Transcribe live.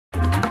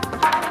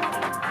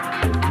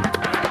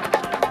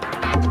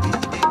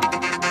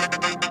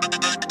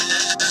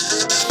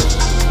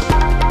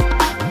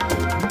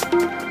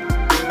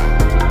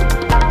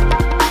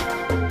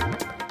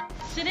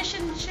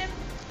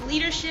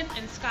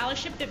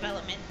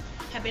development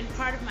have been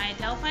part of my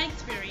Adelphi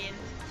experience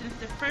since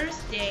the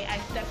first day I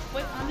stepped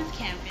foot on this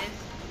campus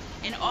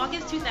in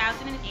August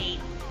 2008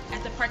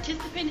 as a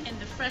participant in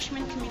the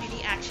Freshman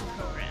Community Action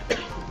Program.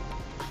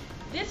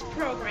 This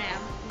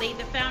program laid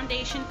the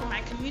foundation for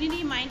my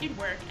community-minded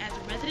work as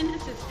a resident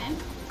assistant,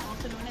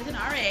 also known as an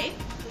RA,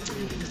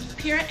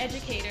 peer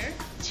educator,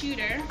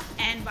 tutor,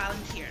 and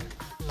volunteer.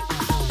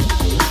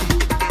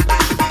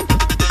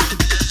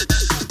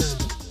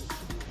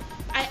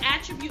 I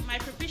attribute my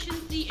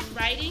proficiency in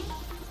writing,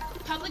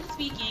 public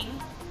speaking,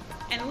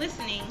 and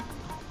listening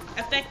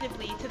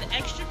effectively to the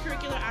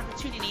extracurricular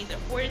opportunities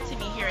afforded to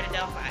me here at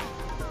Adelphi.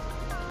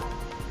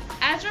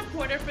 As a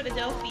reporter for the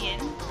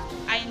Delphian,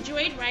 I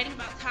enjoyed writing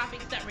about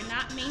topics that were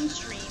not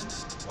mainstream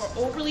or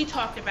overly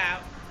talked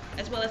about,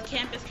 as well as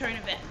campus current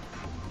events.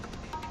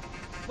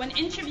 When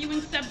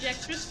interviewing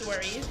subjects for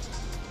stories,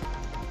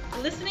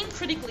 listening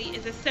critically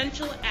is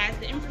essential, as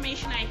the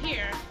information I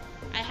hear,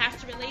 I have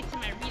to relate to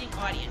my reading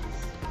audience.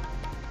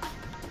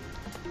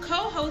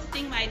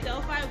 Co-hosting my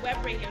Adelphi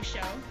web radio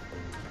show,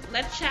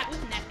 Let's Chat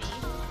with Nefi,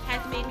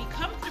 has made me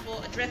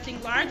comfortable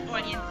addressing large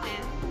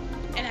audiences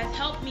and has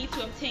helped me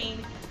to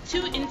obtain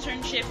 2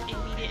 internships in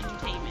media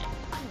entertainment.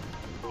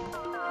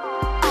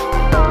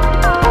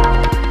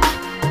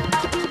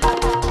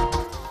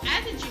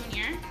 As a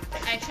junior,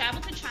 I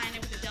traveled to China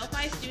with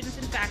Adelphi students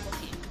and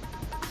faculty.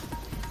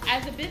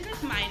 As a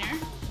business minor,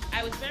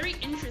 I was very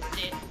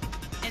interested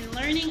in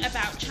learning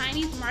about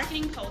Chinese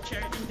marketing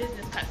culture and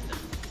business customs.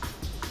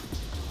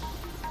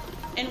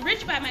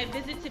 Enriched by my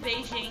visit to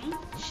Beijing,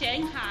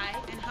 Shanghai,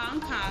 and Hong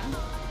Kong,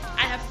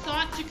 I have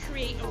sought to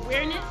create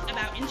awareness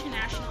about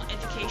international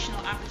educational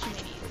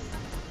opportunities.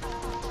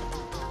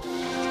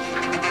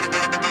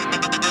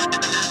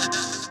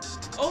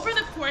 Over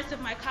the course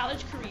of my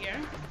college career,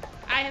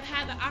 I have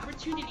had the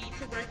opportunity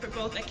to work for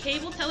both a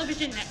cable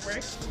television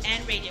network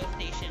and radio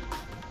station.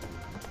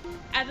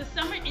 As a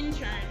summer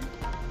intern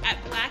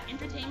at Black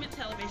Entertainment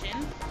Television,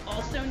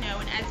 also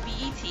known as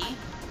BET,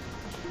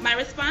 my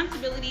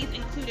responsibilities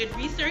included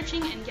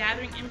researching and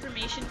gathering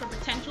information for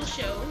potential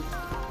shows,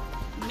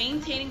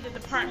 maintaining the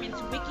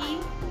department's wiki,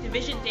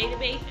 division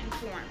database, and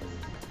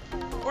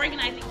forms,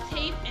 organizing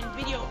tape and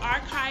video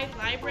archive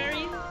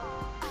libraries,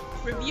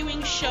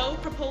 reviewing show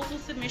proposal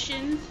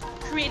submissions,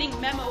 creating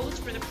memos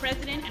for the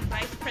president and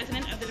vice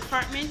president of the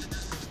department,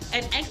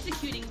 and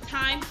executing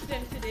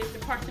time-sensitive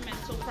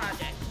departmental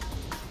projects.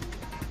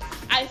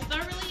 I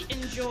thoroughly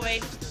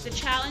enjoyed the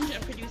challenge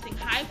of producing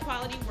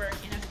high-quality work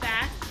in a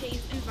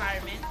fast-paced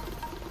environment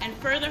and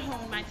further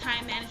honed my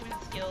time management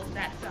skills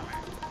that summer.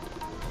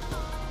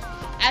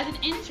 As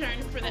an intern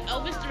for the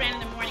Elvis Duran in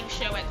the Morning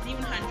show at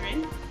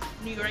Z100,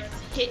 New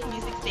York's hit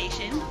music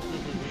station,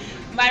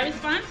 my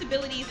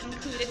responsibilities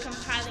included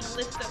compiling a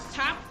list of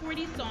top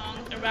 40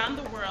 songs around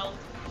the world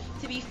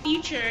to be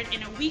featured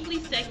in a weekly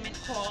segment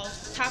called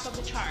Top of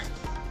the Charts,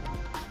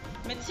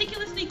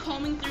 meticulously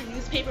combing through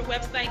newspaper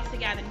websites to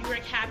gather New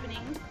York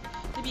happenings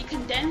to be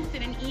condensed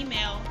in an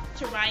email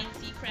to Ryan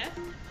Seacrest,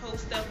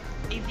 host of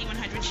a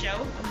Z100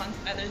 show, amongst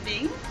other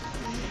things,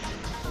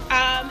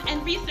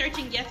 and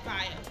researching guest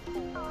bios.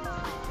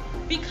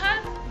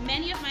 Because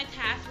many of my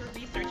tasks were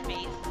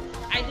research-based,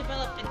 I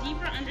developed a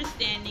deeper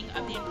understanding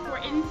of the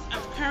importance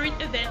of current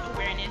event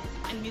awareness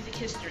and music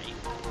history.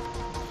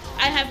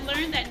 I have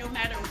learned that no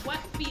matter what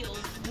field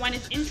one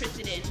is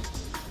interested in,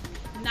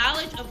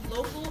 knowledge of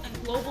local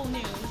and global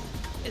news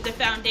is the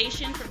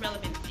foundation for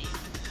relevancy.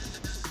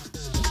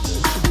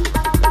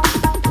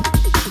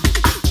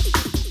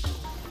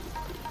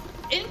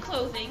 In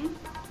closing,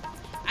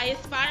 I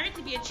aspire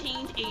to be a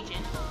change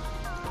agent,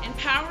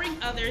 empowering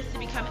others to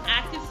become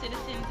active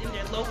citizens in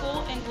their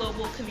local and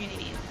global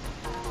communities,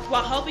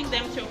 while helping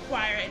them to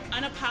acquire an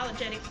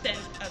unapologetic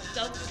sense of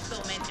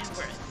self-fulfillment and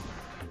worth.